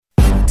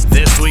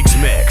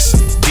mix.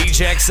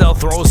 DJ XL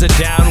throws it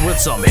down with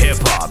some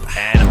hip-hop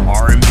and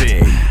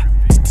R&B.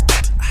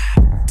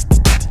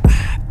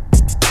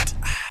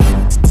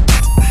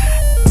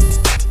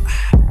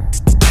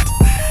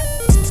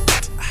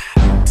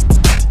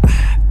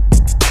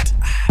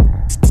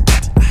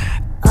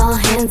 All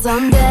hands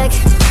on deck.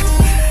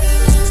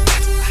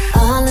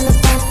 All in the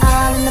front,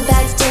 all in the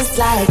back, just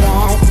like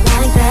that,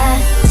 like that.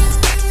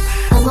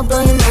 I'ma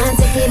blow your mind,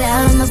 take it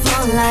out on the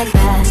floor like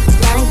that,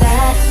 like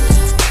that.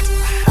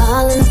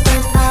 All in the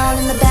front, all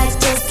in the back,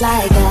 just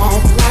like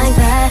that, like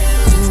that.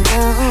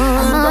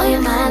 I'ma blow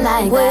your mind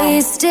like that.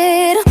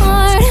 Wasted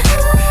heart.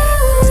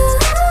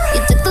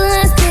 You took the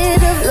last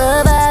bit of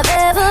love I've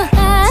ever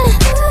had.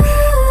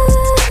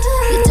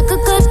 You took a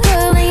good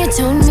girl and you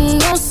turned me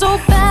on so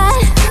bad.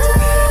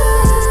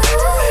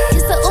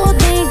 Kiss the old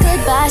thing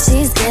goodbye,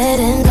 she's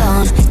getting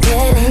gone,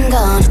 getting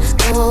gone.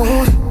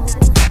 Oh.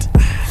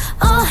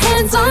 All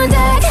hands on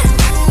deck.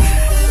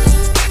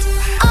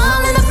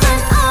 All in the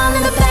front, all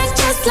in the back,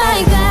 just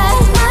like that,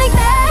 like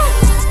that.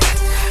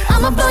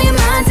 I'ma blow your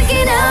mind, take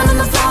it out on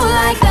the floor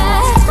like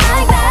that,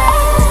 like that.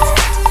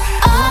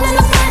 All in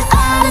the front,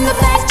 all in the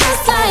back,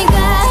 just like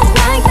that,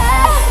 like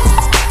that.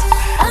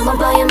 I'ma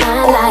blow your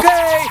mind like that.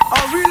 Okay,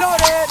 I'm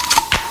reloaded.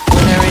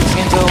 When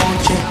everything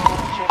don't you,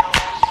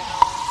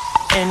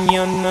 and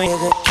you know you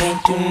can't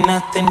do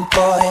nothing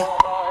for it.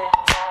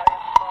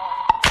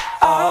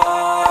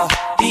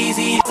 These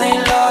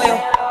ain't loyal.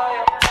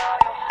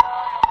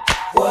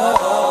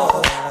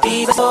 Whoa,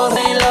 these souls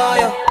ain't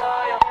loyal.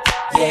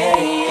 Yeah,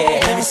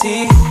 yeah. Let me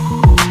see.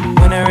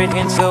 When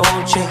everything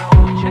told you,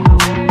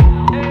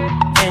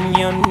 and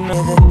you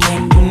know that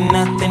can't do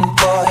nothing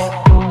for it.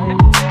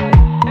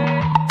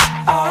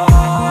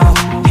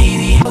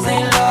 These souls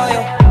ain't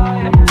loyal.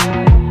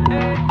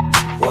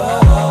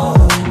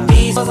 Whoa,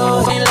 these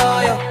souls ain't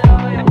loyal.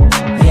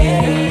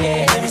 Yeah,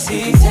 yeah. Let me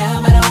see.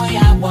 Tell by the way I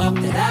walk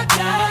that I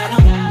got 'em.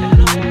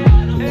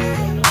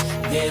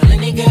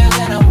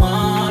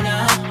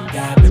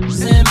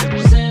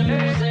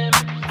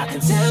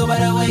 By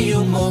the way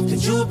you move,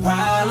 that you a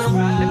problem.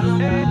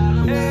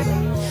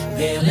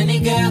 Feel any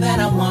girl that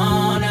I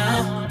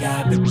wanna.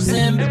 Got I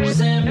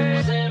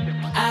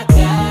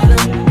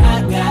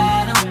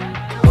got 'em.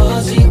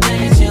 Oh, she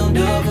thinks she'll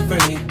do it for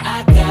free. I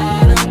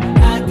got 'em.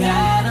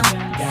 Got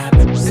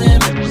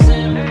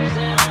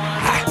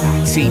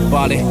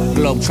T-ballin',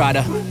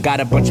 globetrotter. Got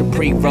a bunch of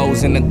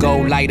pre-rolls in the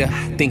gold lighter.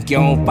 Think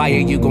you're on fire,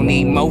 you gon'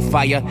 need more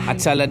fire. I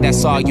tell her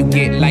that's all you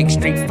get, like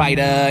Street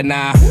Fighter.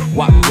 Nah,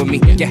 walk with me,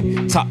 yeah,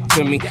 talk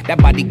to me. That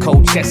body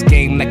cold chess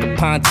game like a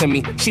pawn to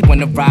me. She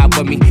wanna ride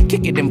with me,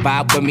 kick it and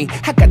vibe with me.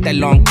 I got that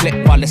long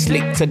clip, fall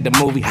asleep to the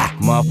movie.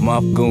 Muff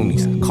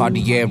Goonies,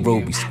 Cartier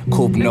rubies.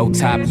 Coupe no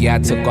top, yeah, I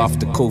took off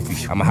the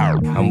kufi. I'm a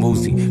hard, I'm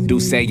woozy. Do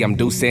say I'm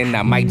deucing,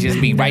 I might just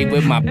be right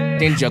with my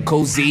in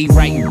jacuzzi.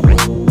 Right,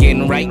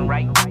 getting right.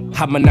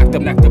 I'ma knock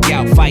them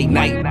out, fight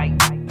night.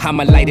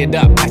 I'ma light it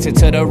up, pass it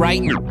to the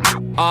right.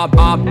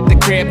 The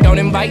crib, don't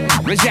invite.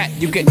 Reject,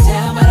 you can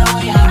tell by the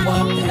way I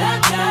walk that I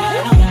got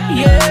 'em.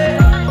 Yeah,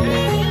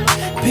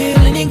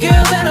 peel any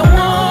girl that I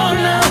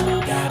wanna.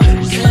 I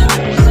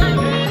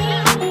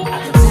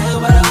can tell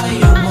by the way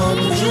you move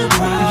that you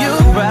proud. You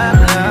proud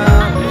now.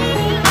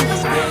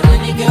 Peel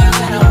any girl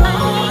that I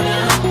wanna.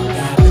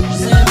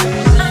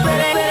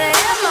 Better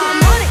have my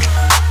money.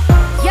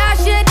 Y'all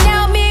should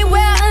know me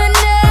well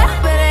enough.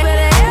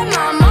 Better have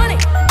my money.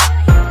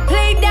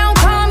 Play down,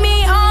 call me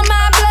on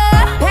my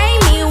blood. Pay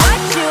me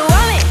what you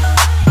want.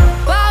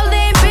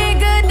 Ballin'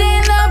 bigger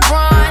than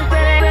LeBron.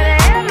 Better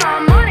have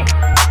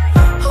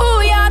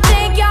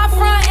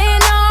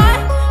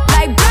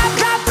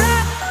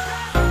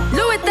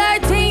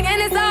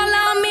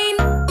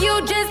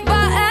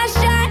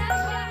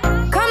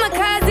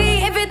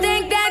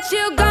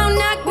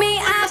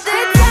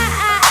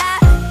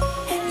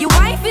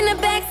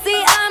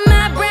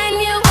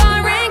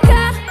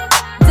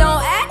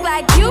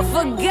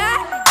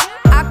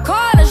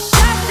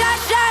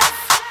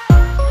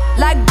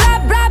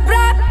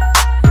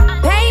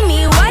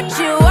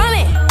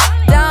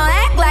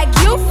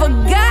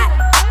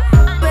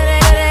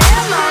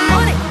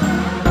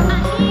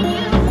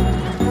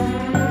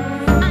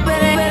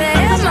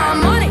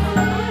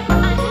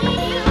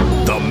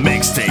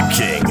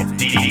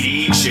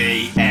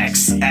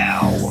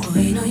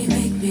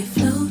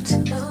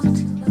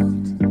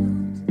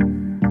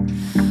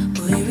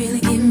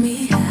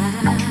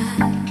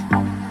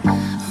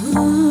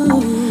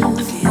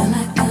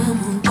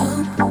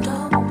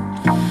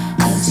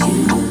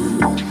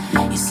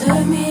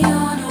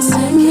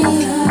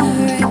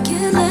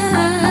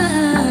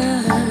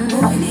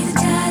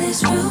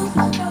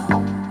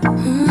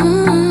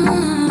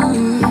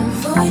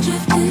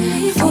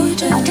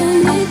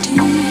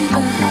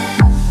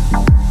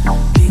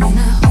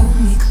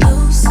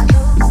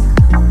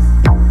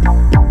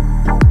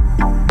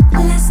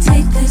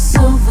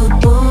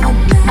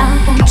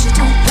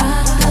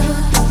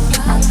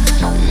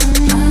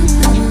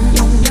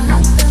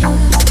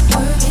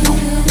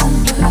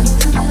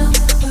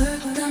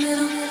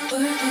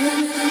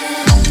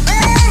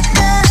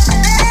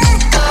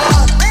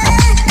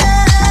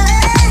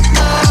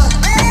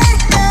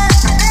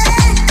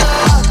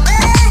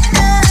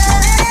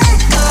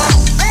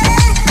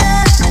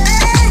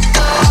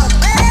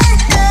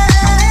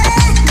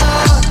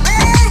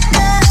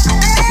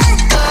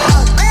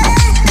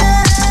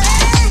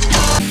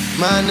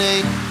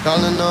name,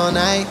 calling all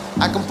night.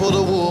 I can pull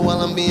the wool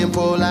while I'm being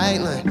polite.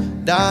 Like,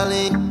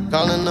 darling,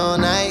 calling all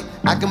night.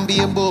 I can be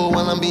a bull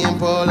while I'm being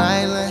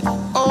polite. Like,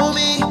 oh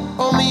me,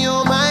 oh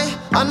my.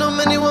 I know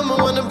many women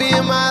wanna be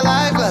in my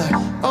life. Like,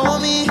 oh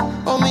me,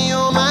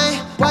 oh my.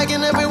 Why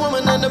can every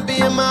woman end up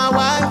being my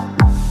wife?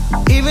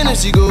 Even if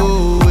she go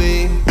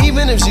away,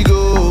 even if she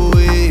go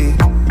away,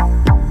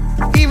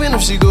 even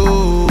if she go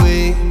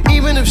away,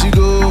 even if she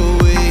go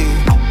away.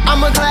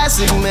 I'm a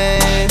classic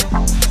man.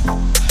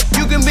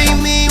 You can be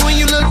me when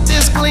you look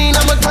this clean.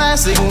 I'm a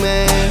classic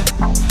man.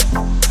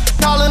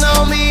 Calling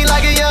on me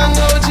like a young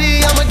OG.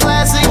 I'm a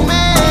classic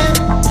man.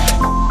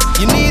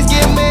 Your knees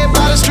get made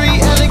by the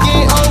street,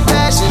 elegant,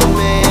 old-fashioned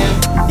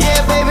man.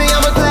 Yeah, baby,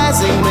 I'm a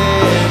classic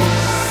man.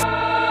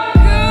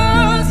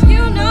 Girls,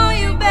 you know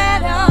you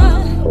better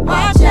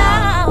watch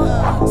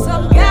out.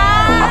 Some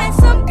guys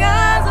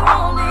are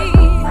only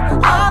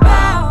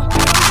about.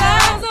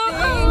 Girls are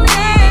only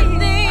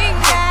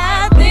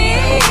that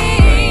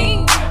thing.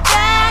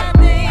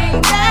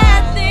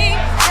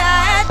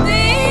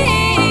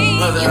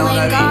 You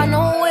ain't got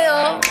no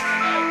will,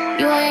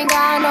 you ain't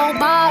got no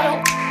bottle.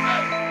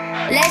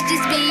 Let's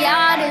just be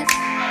honest,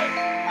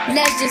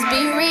 let's just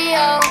be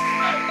real.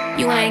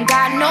 You ain't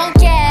got no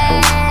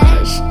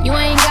cash, you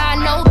ain't got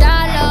no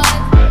dollar.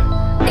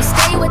 They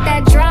stay with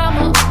that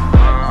drama.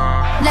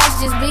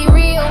 Let's just be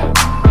real.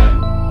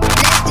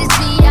 Let's just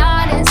be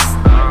honest.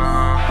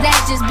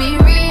 Let's just be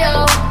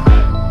real.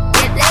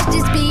 Yeah, let's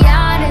just be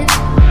honest.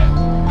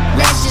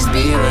 Let's just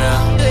be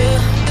real.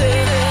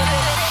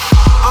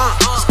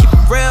 Just keep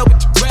it real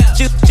with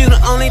you. You the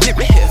only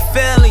nigga here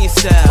feeling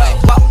yourself.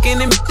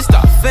 Walking in,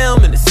 start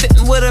filming and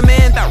sitting with a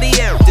man, thought the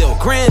air still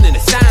grinning the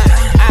sign.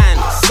 I'm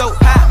so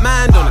hot,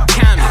 mind on the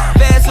counter.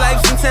 Fast life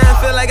sometimes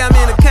feel like I'm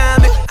in a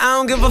comic. I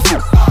don't give a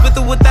fuck with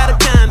or without a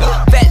condom.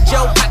 Fat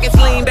Joe pockets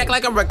lean back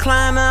like a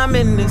recliner. I'm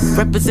in this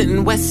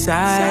representing West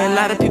Side. A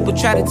lot of people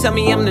try to tell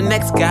me I'm the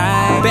next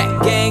guy.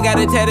 Back gang got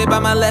it tatted by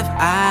my left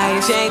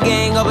eye. Chain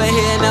gang over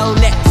here, no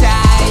neckties.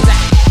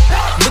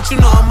 But you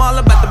know I'm all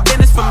about the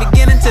business from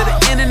beginning to the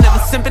end. And never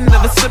simping,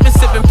 never slipping,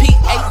 sipping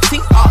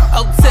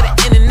P-A-T-R-O to the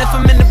end. And if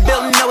I'm in the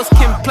building, know it's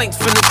complaints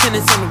from the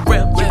tenants on the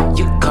real.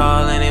 You can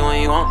call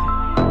anyone you want.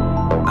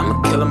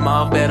 I'ma kill them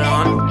all better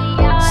on it.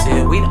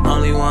 Shit, we the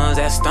only ones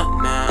that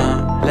stunt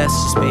now. Let's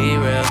just be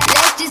real.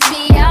 Let's just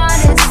be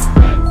honest.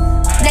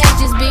 Let's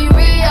just be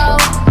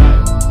real.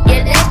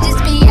 Yeah, let's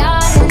just be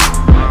honest.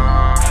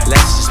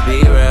 Let's just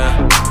be real.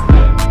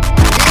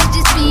 Let's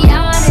just be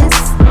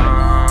honest.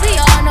 We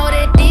all know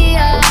the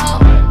deal.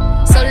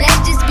 So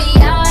let's just be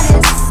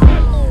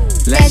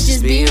honest. Let's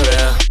just be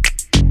real.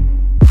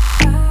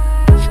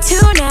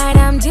 Tonight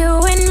I'm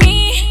doing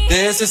me.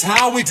 This is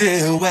how we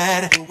do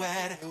it.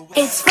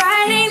 It's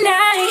Friday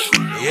night.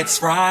 It's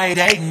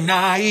Friday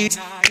night.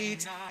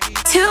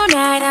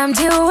 Tonight I'm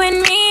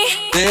doing me.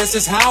 This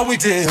is how we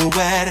do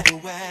it.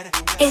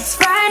 It's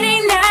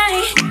Friday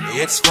night.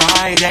 It's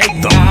Friday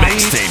night. The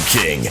Mixtape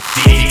King.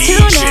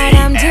 Tonight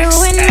I'm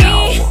doing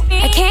me.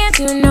 I can't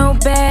do no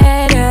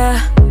better.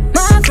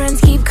 My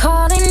friends keep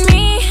calling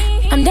me.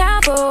 I'm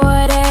down for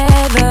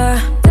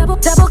whatever.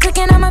 Double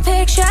clicking on my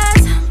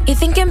pictures. You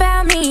thinking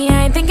about me,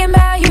 I ain't thinking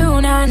about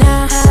you, nah.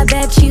 I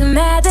bet you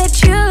mad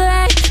that you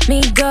let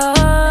me go.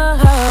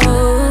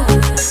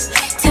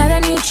 Tell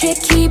that new chick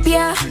keep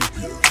ya.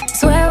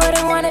 Swear I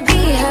wouldn't wanna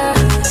be her.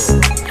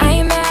 I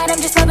ain't mad,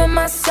 I'm just loving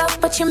myself.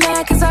 But you're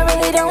mad cause I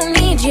really don't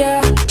need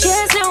ya.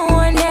 Just no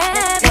one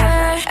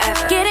ever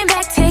getting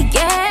back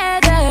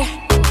together.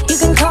 You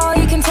can call,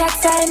 you can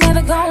text, I ain't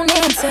never gon'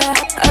 answer.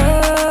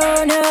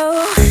 Oh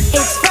no,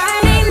 it's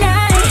Friday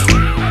night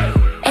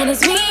and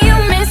it's me you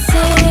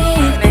missing.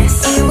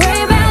 Ain't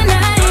worried about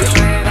nothing.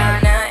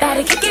 About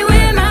to kick it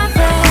with my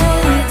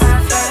friends.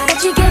 But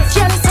you get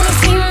jealous when you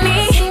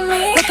see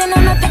me looking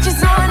on the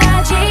pictures on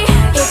IG.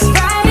 It's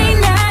Friday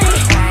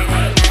night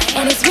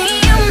and it's me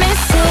you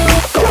missing.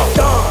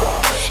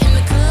 In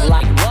the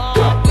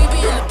club, we be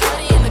in the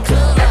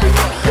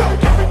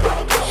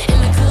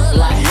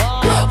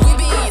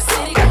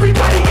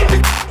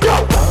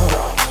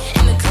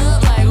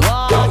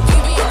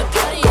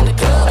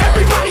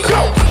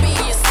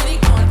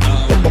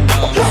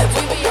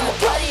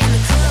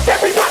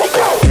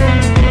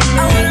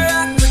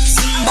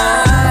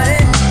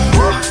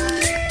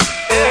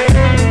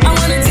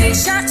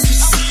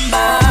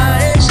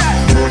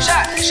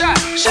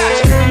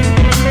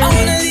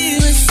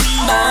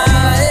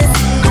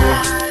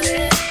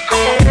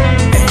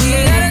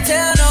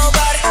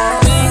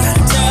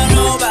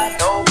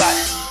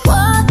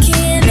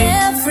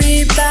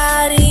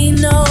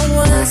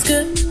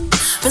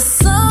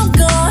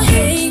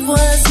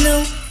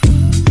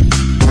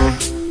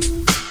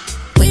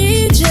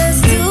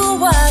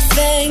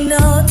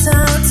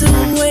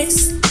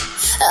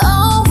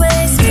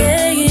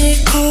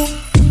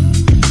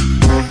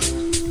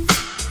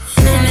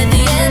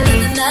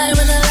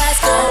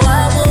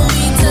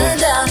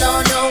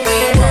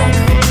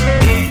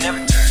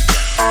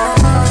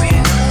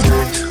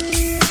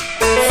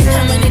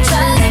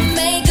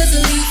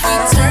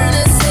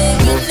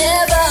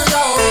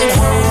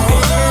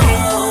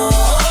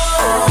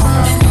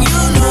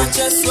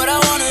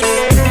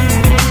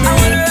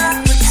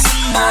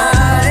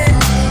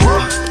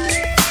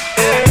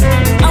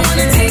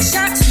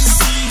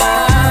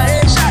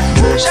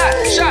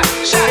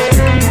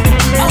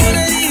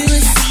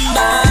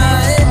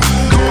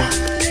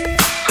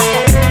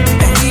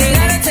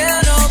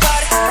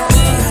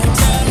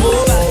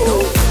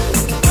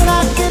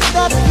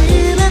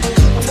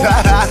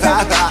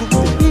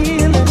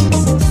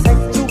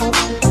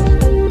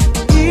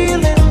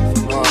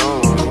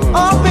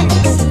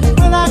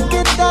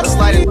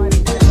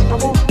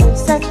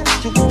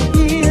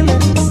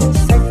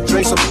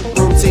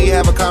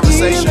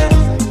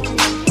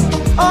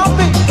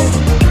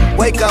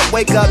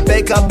wake up,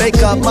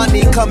 bake up,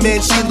 money come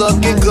in, she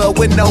looking good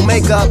with no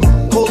makeup.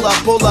 Pull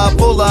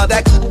up,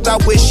 that I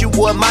wish you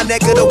would. My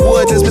neck of the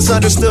woods is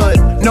misunderstood.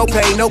 No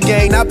pain, no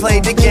gain, I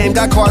played the game.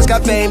 Got cars,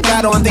 got fame,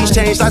 got on things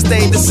changed, I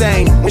stayed the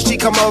same. When she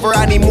come over,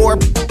 I need more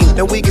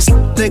then we can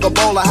think a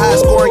bowl of high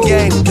scoring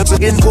game.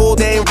 Getting cool,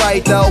 they ain't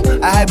right though.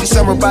 I have you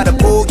summer by the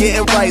pool,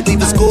 getting right. Leave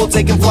the school,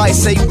 taking flight,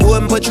 say you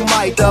wouldn't, but you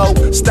might though.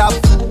 Stop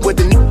with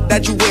the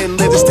that you win,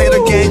 live this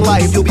Taylor gang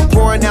life. You'll be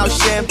pouring out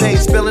champagne,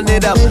 spilling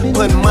it up,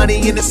 putting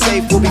money in the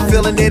safe, we'll be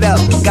filling it up.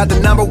 Got the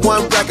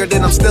 #1 record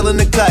and I'm still in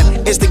the cut.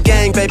 It's the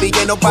gang, baby,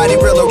 ain't nobody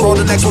realer. Roll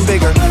the next one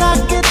bigger. When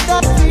I get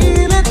that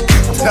feeling,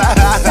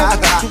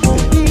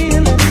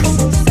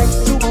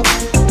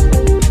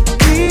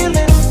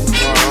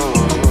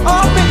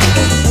 oh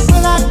baby,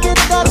 when I get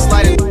that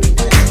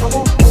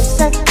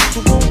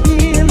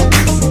feeling,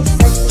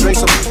 drink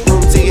some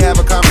room tea, have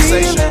a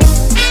conversation.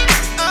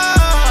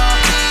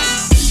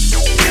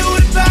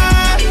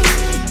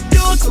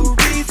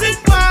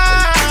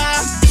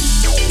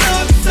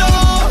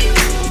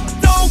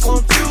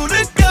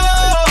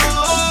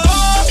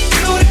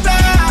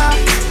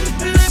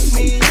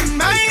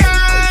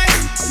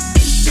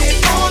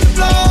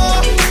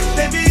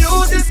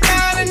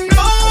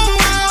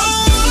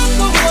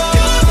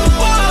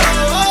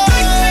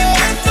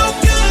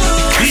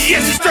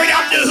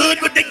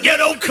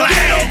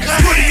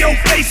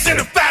 Face in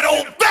a fat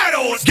old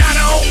battle. Got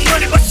her own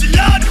money, but she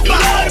love to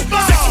ball.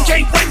 Said she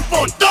can't wait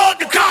for a thug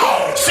to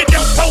call. She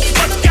don't post,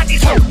 but got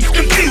these hoes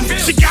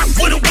confused. She got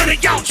winner,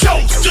 y'all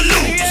chose to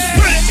lose.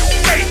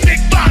 Pretty big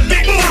bottle,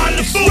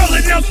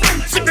 rolling up,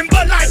 sipping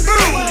Bud Light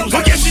brew.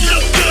 Oh yeah, she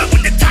look good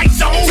with the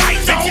tights on.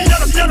 Said she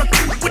love them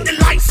with the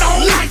lights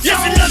on. Yeah,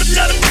 she love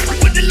them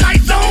with the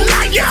lights on.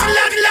 Yeah, she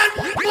love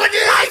them with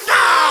the lights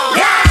on.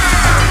 Yeah.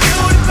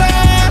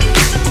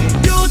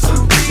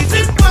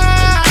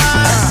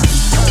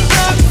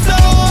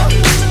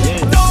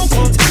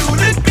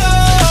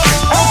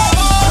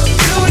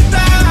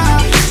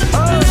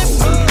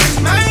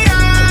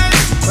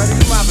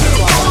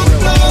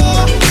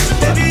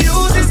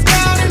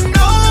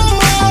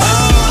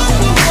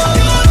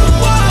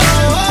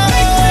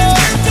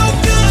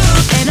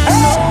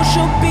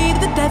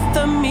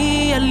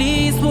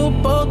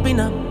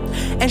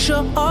 And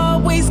she'll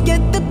always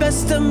get the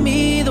best of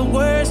me. The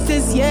worst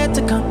is yet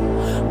to come.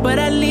 But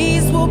at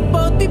least we'll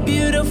both be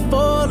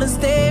beautiful and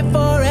stay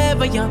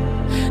forever young.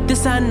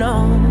 This I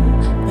know,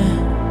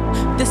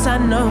 this I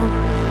know.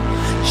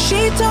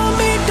 She told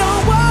me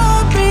don't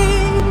worry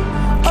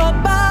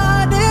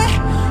about it.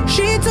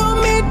 She told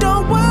me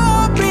don't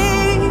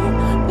worry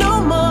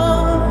no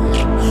more.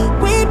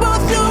 We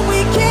both know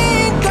we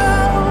can't go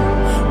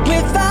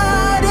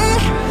without it.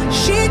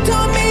 She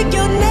told me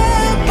you'll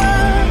never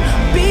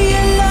be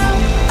alone.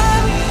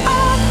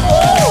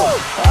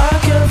 I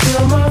can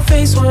feel my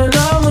face when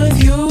I'm with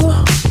you,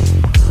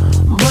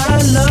 but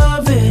I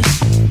love it,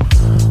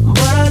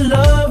 but I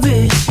love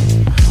it.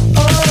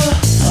 Oh,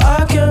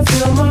 I can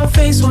feel my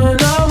face when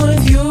I'm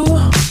with you,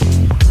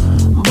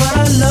 but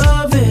I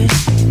love it,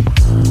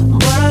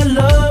 but I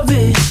love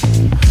it.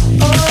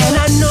 Oh, and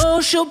I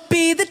know she'll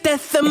be the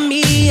death of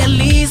me. At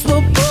least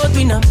we'll both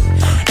be numb.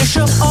 And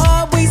she'll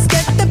always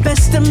get the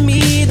best of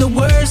me. The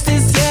worst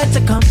is yet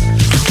to come.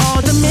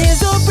 All the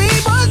misery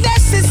was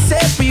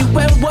necessary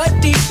when we're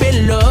deep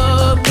in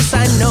love. Yes,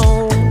 I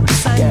know,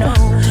 yes, I know,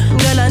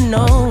 girl, I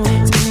know.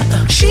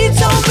 She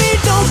told me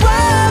don't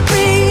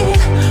worry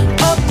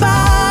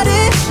about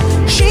it.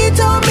 She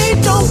told me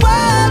don't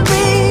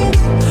worry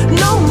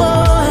no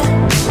more.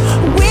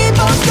 We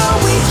both know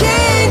we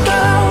can't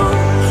go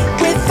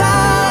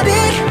without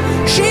it.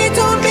 She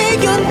told me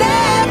you'll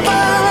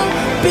never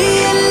be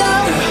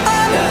alone.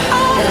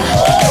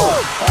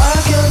 I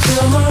can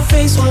feel my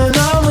face when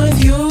I'm with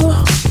you,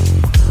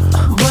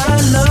 but I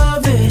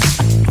love it,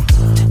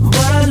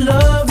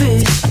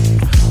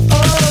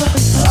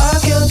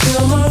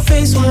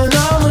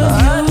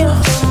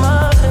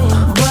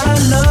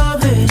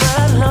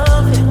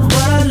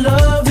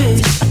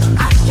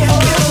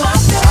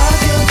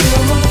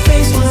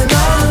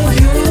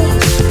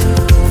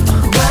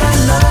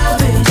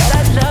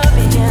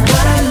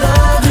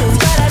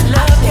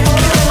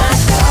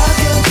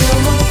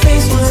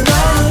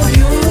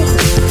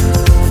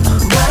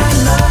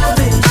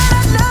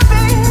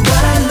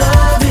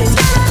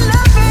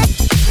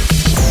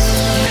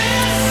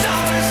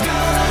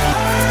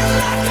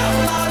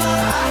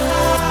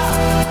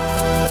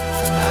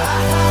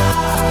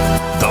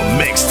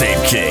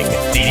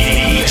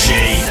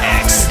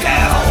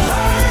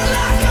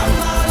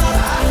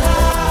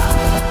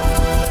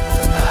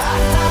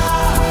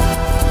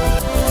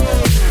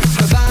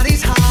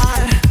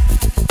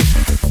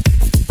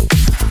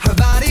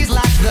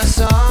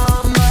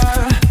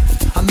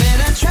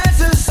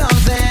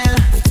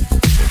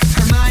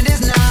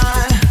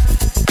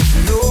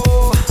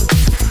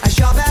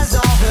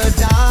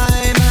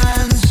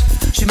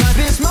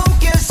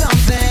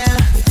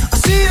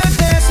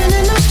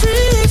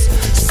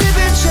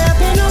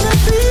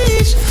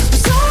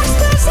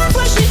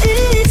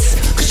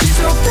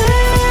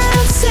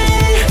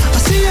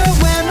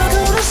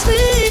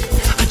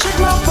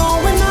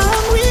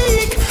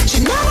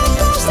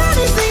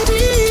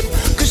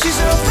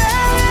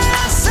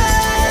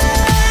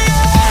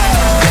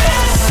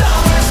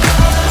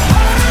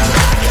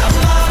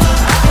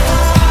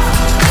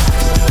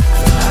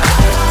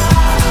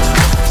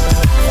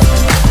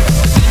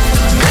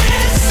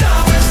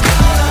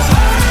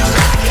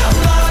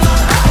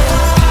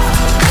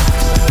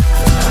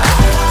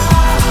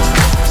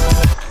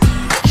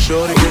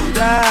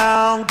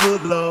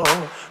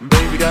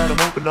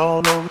 popping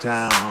all over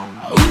town.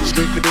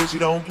 Strictly bitch, you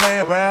don't play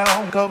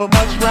around. Cover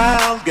much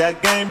rounds,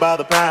 got game by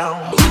the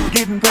pound.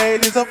 Getting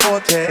paid is a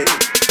forte.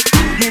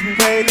 Getting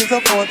paid is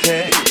a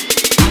forte.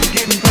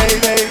 Getting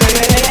paid, baby.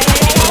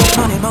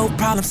 Money, more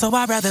problems, so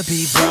I'd rather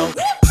be broke.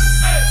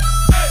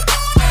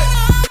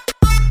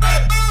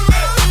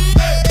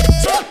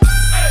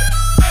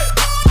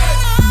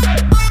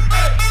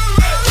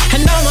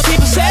 And all my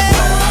people say,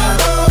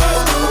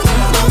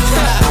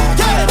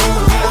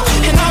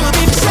 and all my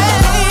people say,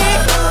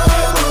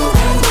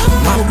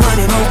 more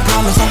money, more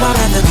problems, so I'd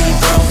rather be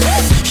broke.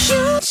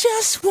 You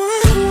just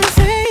want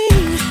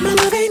fame, my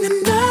love ain't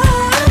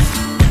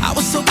enough. I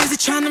was so busy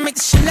trying to make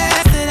the shit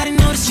last that I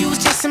didn't notice you was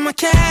chasing my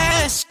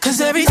cash.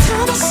 Cause every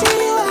time I see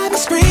you, I be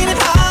screaming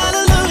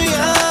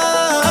hallelujah.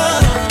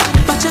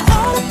 But you're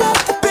all about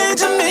the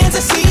Benjamins, I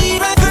see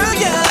right through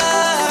ya.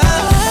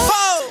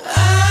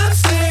 I'm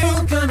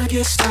still gonna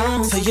get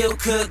stoned, so you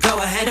could go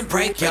ahead and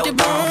break your bones.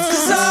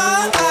 Cause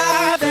all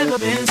I've ever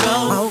been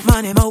told, more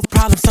money, more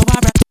problems, so I'd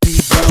rather be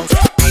broke.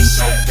 Ain't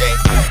so big,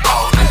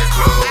 all in the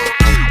club.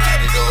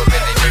 Get it up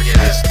and then you get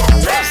this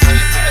phone. Send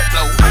it to the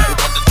flow, we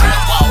want to turn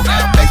the wall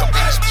down, make a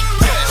bitch.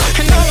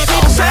 And all my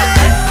people say,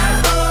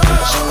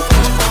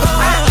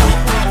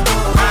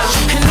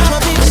 and all my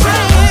people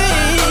say,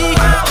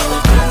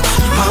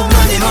 more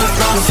money, more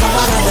problems, so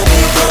I'd rather be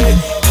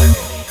broke.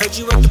 Heard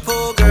you at the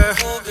pool, girl.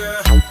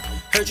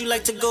 Heard you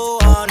like to go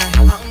all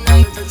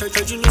night.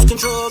 Heard you lose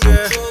control,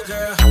 girl.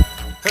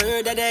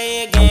 Heard that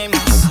they a game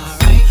is.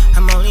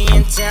 I'm only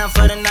in town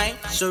for the night,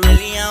 so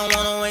really I don't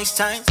wanna waste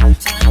time.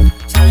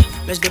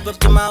 Let's dip up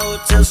to my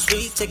hotel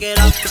suite, take it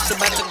off, it's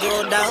about to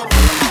go down.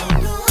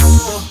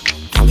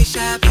 Don't be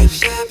shy,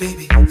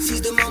 baby.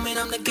 Seize the moment,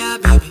 I'm the guy,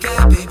 baby.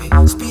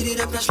 Speed it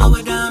up, now slow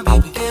it down,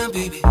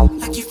 baby.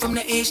 Like you from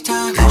the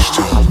H-Town.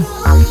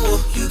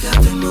 You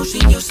got the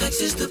motion, your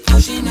sex is the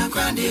potion, now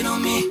grind it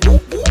on me.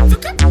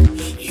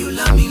 You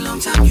love me long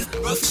time, you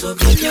rough so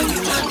good, girl,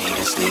 you love me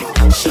to sleep.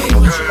 Show me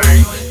what you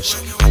working with.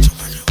 Show me what you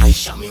working with.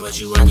 Show me what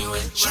you working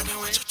with. Show me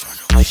what you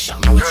working with. Show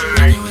me what you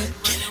working with.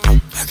 Get it up,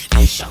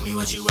 working it. Show me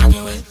what you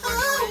working with. To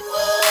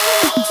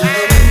the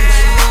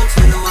window,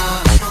 to the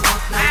wall.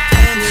 My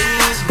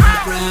panties, my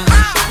brown.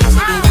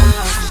 Take it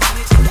off.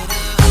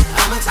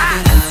 I'ma take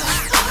it off.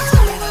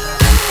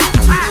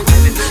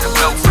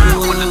 To the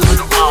window, to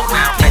the wall.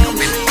 My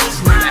panties,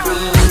 my brown.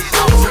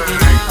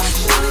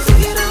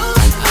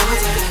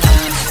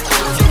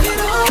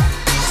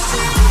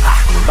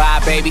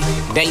 Bye, baby,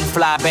 then you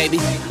fly, baby.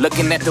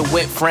 Looking at the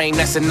whip frame,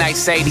 that's a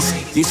nice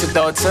 80s. Used to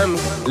throw it to me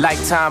like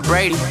Tom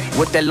Brady.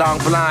 With that long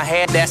blonde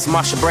hair, that's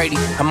Marsha Brady.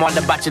 I'm all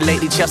about your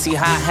lady, Chelsea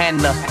high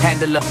handler.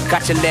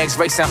 Got your legs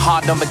racing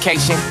hard on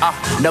vacation.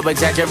 No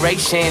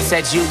exaggeration,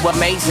 said you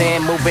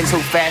amazing. Moving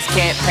too fast,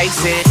 can't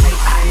pace it.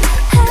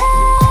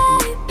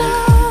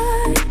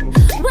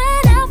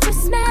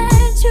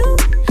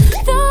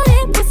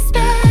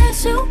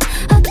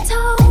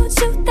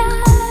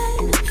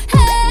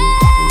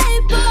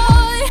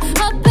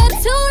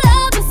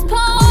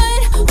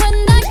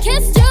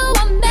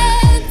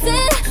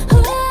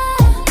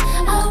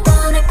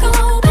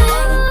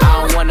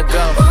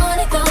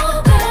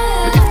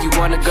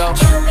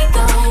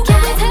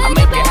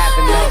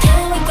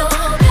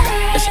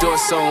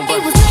 Soon, but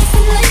it was nice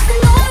and late,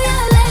 oh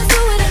yeah, let's do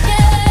it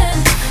again.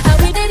 How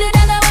we did it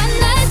on that one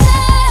night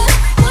stand.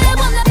 Boy, I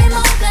wanna be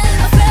more than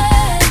a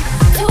friend.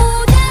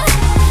 Oh yeah,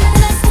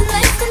 nice and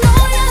late,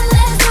 oh yeah,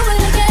 let's do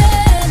it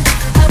again.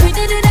 How we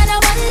did it on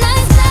that one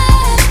night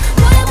stand.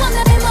 Boy, I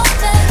wanna be more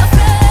than a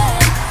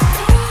friend.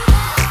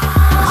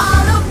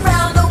 All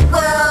around the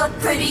world,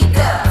 pretty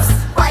girls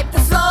wipe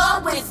the floor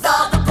with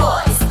all the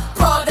boys.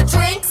 Pour the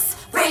drinks,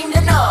 bring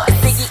the noise.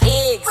 Biggie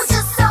eggs, we're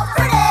just so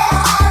pretty.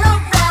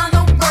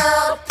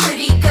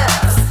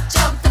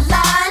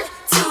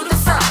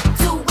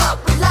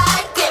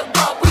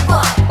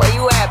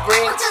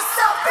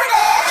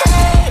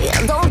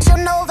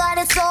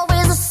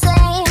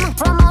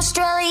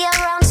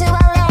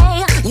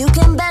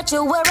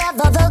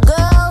 Wherever the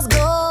girls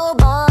go,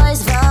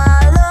 boys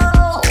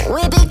follow.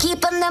 We be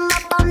keeping them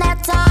up on their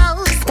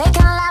toes. They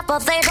can laugh,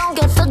 but they don't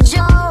get the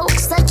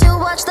jokes that you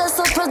watch. They're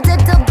so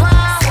predictable.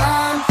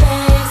 Some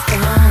things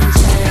don't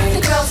change.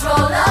 The girls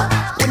roll up,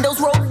 windows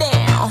roll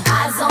down,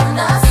 eyes on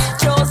us,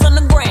 jaws on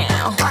the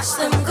ground. watch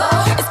them go.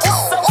 It's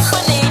just so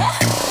funny.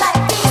 Like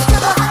bees to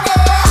the honey.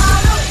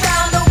 All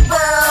around the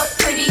world,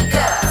 pretty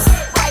girls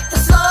wipe the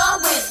floor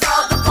with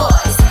all the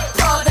boys.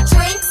 Pour the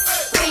drinks,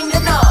 bring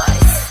the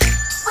noise.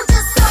 We're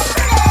just so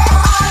pretty.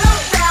 All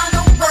around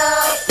the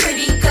world,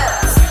 pretty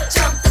girls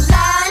jump the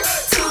line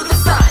to the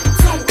front.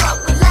 Do what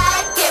we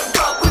like, get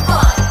what we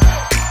want.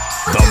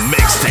 The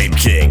Mixtape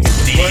King,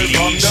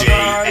 Welcome the DJ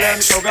girl, them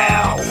sugar.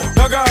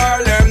 The girl,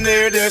 them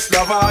need this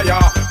lover,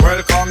 yeah.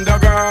 Welcome the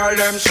girl,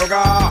 them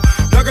sugar.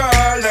 The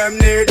girl, them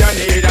need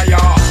a ya.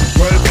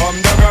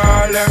 Welcome the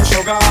girl, them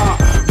sugar.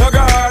 The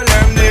girl,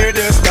 them need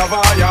this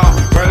lover, yeah.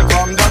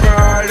 Welcome the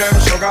girl, them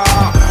sugar.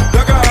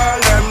 The girl,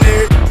 them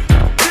need.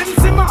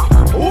 Benzema,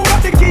 who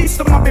got the keys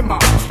to my bimmer?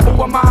 Who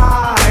am I?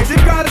 The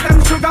girl, them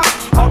sugar.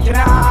 How can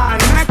I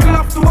make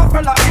love to a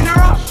fella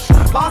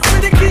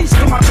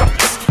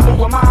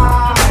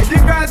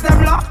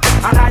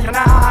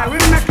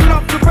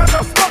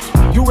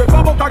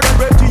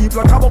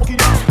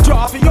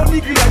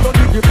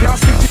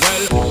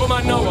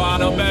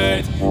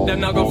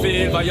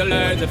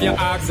if you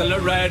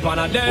accelerate. When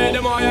I day,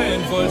 the more you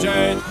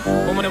infiltrate.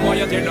 Woman, the more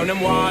you tear down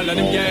them wall and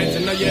them gates.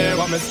 In the year,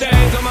 what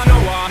mistakes, I'm no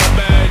wanna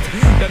bait.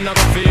 Them not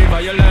gonna feel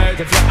violate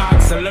if you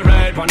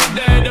accelerate. When I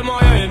day, the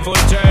more you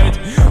infiltrate.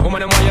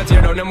 Woman, the more you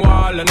tear down them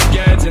wall and them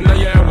gates. In the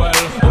year, well,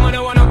 woman,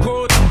 I wanna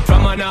quote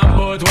from an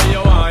boat where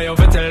you want you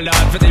fi tell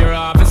that fi tear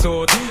off his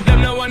suit.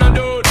 Them no wanna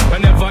do it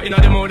whenever in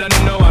the mood, and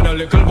them no want a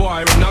little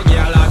boy with no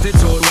girl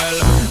attitude. Well,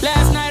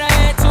 last night I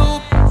had two.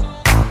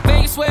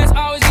 Vegas where it's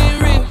always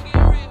getting real.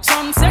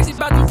 Something sexy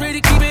about them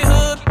pretty, keep it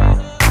hood.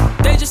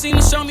 They just seem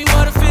to show me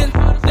what I feel.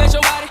 Let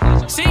your body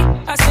see.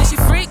 I say she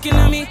freaking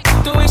to me.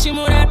 The way she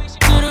move that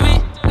to the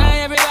beat. Now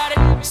everybody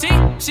see.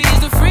 She's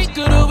the freak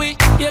of the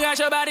week. You got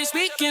your body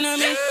speaking to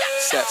me.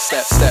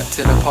 Step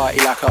to the party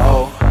like an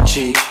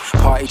OG.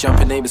 Party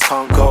jumping neighbors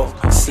can't go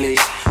sleep.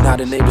 Now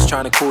the neighbors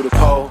trying to call the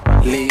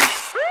police.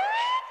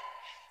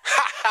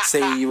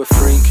 Say you a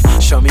freak,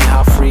 show me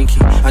how freaky.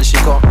 And she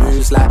got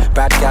moves like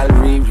bad gal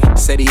Riri.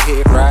 Said he hit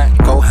it right,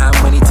 go ham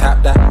when he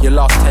tapped that. You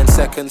lost 10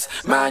 seconds,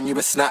 man you a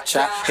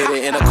Snapchat. Hit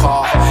it in a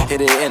car,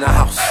 hit it in a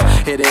house,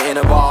 hit it in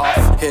a bar,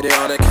 hit it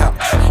on a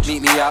couch.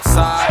 Meet me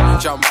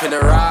outside, jump in a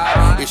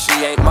ride. If she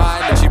ain't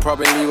mine, then she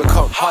probably would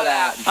come holler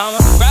at me. I'ma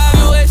grab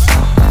your waist.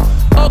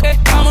 Okay,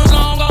 how much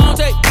long gon'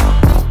 take?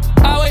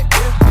 I wait,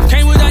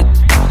 came with that.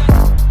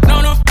 No,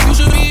 you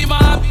should be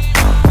my.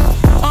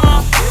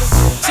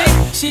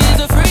 See, she's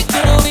a freak to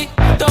the week.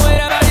 The way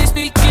that body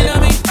speaking to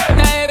me.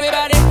 Now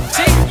everybody,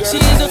 see,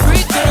 she's a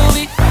freak to the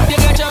week. You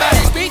got your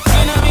body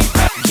speaking to me.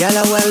 Y'all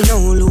are well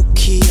known, look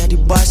key at the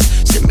boss.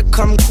 Say me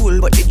come cool,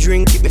 but the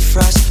drink keep me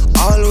frost.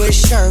 Always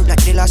sharp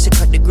like the last to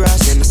cut the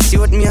grass. Then I see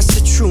what me I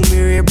see through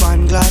me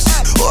Ray-Ban glass.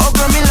 Oh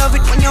girl, me love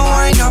it when you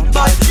wind up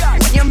bad.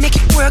 When you make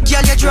it work,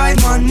 girl, you drive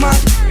man mad.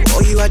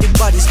 Oh, you are the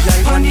baddest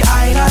girl on the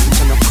island.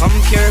 So now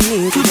compare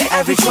me to the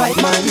average white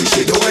man.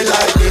 She do it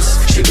like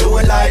this, she do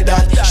it like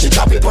that. She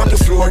drop it on the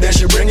floor, then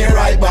she bring it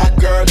right back,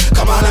 girl.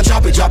 Come on and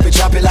drop it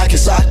like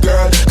it's hot,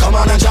 girl. Come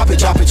on and drop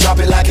it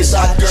like it's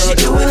hot, girl. She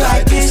do it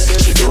like this,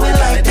 she do it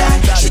like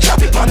that. She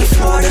drop it on the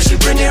floor, then she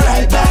bring it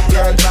right back,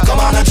 girl. Come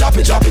on and drop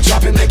it,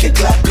 make it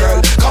clap,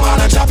 girl. Come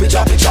on and drop it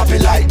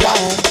like that.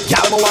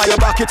 Y'all know why you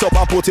back it up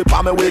and put it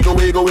on me, wiggle.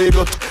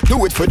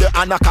 Do it for the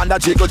anaconda,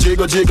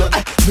 jiggle.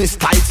 Miss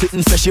tight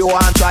sitting, say she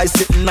want try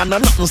sitting and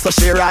nothing, so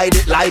she ride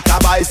it like a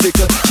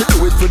bicycle. She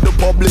do it for the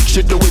public,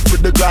 she do it for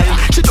the grind.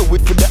 She do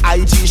it for the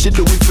IG, she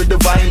do it for the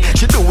Vine.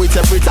 She do it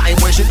every time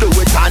when she do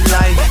it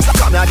online. So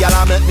come here, girl,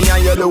 and make me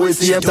and you do it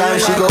same time.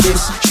 She go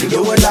this, she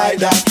do it like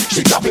that.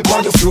 She drop it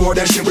on the floor,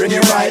 then she bring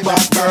it right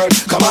back, girl.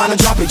 Come on and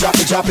drop it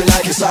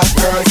like it's hot,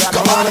 girl.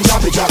 Come on and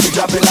drop it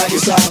like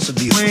it's hot.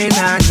 When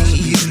I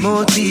need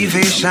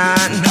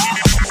motivation,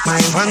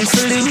 my one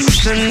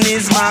solution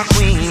is my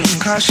queen,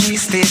 cause she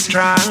stays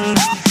strong.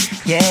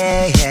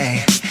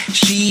 Yeah.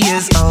 She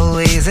is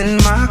always in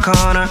my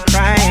corner,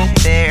 right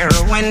there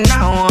when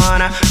I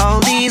wanna. All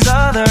these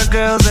other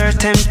girls are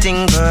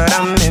tempting, but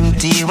I'm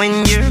empty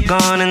when you're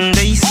gone. And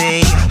they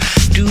say,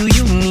 do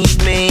you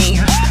need me?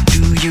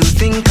 Do you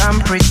think I'm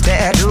pretty?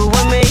 Do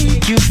I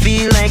make you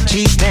feel like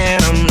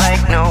cheating? I'm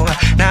like, no,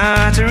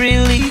 not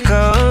really,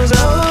 cause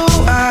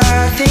oh,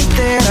 I think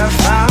that I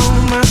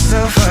found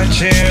myself a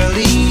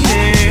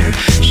cheerleader.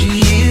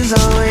 She is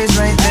always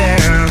right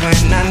there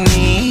when I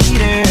need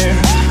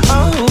her.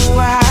 Oh,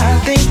 I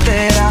think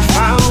that I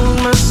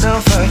found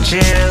myself a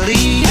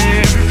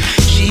cheerleader.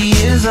 She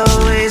is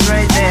always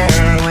right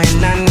there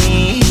when I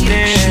need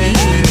her.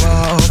 She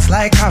walks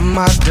like a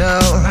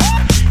model.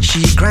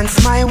 She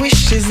grants my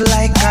wishes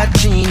like a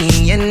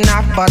genie in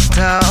a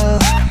bottle.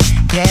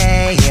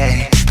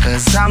 Yeah,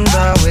 cause I'm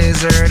the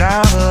wizard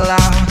of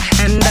love,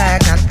 and I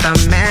got the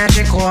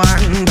magic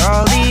wand.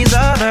 All these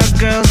other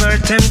girls are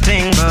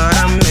tempting, but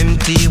I'm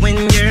empty when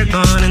you're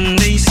gone. And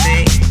they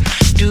say,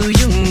 do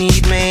you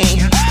need me?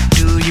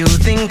 Do you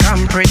think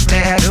I'm pretty?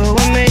 Do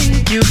I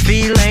make you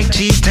feel like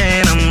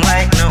cheating? I'm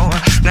like, no,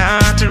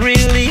 not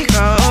really,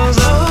 cause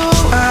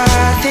oh,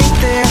 I think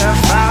that I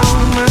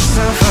found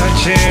myself a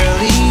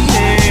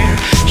cheerleader.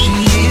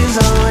 She is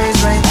always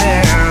right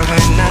there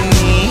when I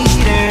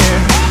need her.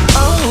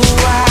 Oh,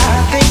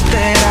 I think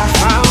that I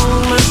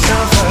found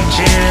myself a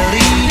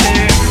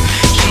cheerleader.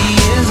 She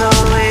is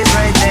always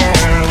right there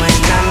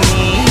when I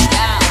need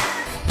her.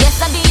 Yes,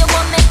 I be your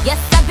woman, yes,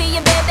 I be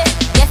your baby.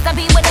 Yes, I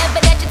be whatever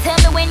that you tell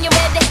me when you're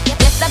ready.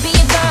 Yes, I be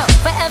your girl,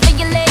 forever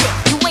your lady.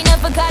 You ain't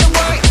never gotta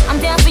worry,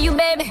 I'm down for you,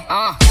 baby.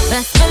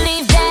 Let's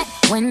believe that.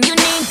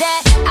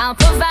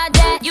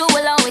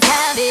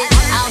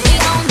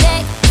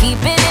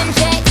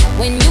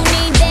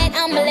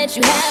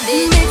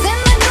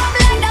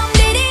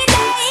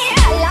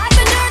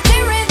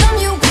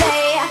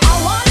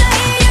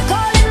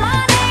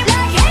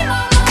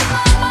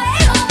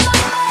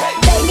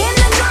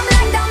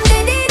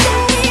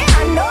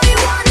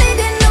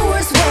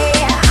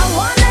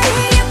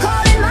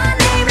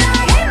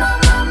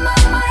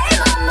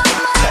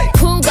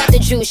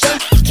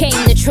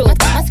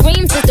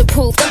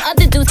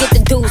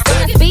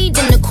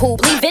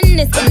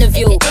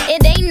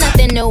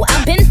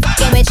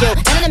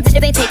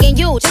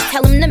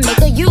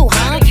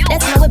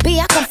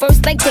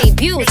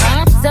 confused,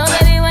 huh? So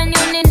baby, when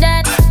you need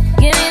that,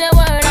 give me the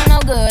word, I'm no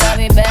good, I'll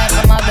be back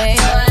for my baby.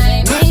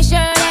 Make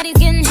sure that he's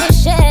getting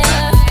his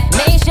share.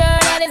 Make sure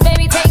that his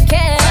baby take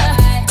care.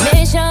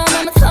 Make sure I'm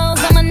on my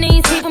toes, on my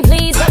knees, keep him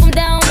please, rub him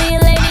down, be a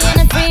lady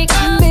and a freak.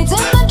 Beat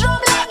in the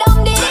drum like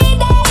dum diddy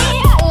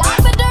day. I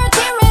like the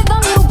dirty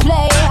rhythm you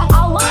play.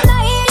 I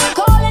wanna hear you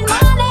calling my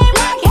name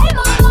like hey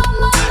mama,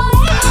 mama,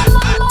 hey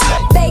mama,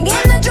 mama. Banging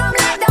the drum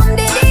like dum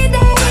diddy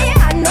day.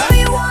 I know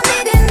you want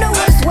it in the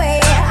worst way.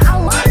 I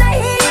wanna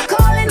hear you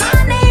calling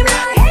my name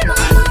like hey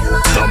mama,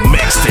 mama. The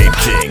Mixtape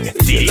King,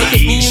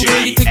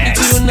 DJ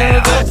SL.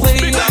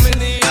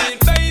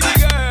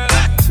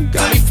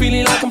 Got me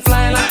feeling like I'm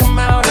flying, like I'm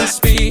out in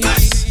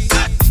space.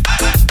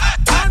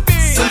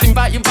 Something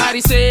about your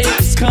body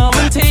says, come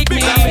and take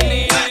me.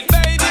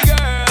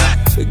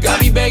 Got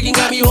me begging,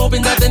 got me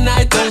hoping that the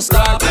night don't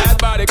stop. That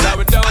body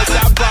cover don't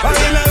stop.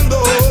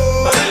 Bailando,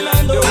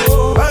 bailando,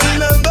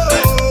 bailando,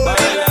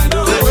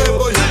 bailando. Tu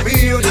cuerpo y el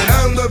mío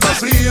llenando el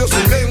vacío,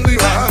 subiendo y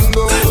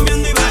bajando.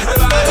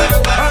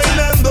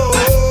 Bailando,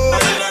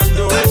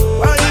 bailando,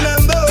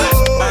 bailando.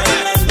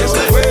 Ese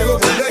fuego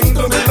por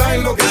dentro me está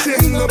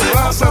enloqueciendo, me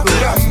va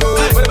saturando.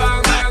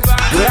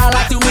 Girl, I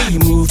like the way you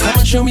move. Come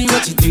and show me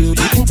what you do.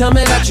 You can tell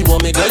me that you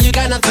want me, girl. You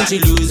got nothing to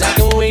lose. I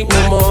can't wait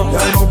no more.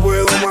 Ya no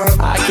puedo más.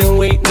 I can't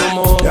wait no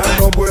more. Ya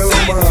no puedo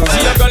más.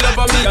 She a girl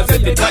over me, I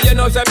set it. Why you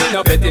know say me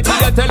no bet it? Me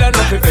a tell her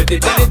not to fit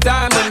it.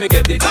 Anytime when me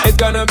get it, it's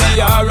gonna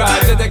be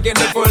alright. So taking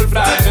the full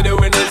flight, so the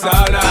win is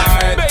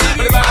alright.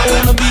 Baby, I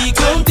wanna be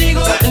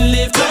contigo and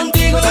live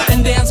contigo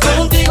and dance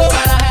contigo.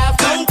 But I have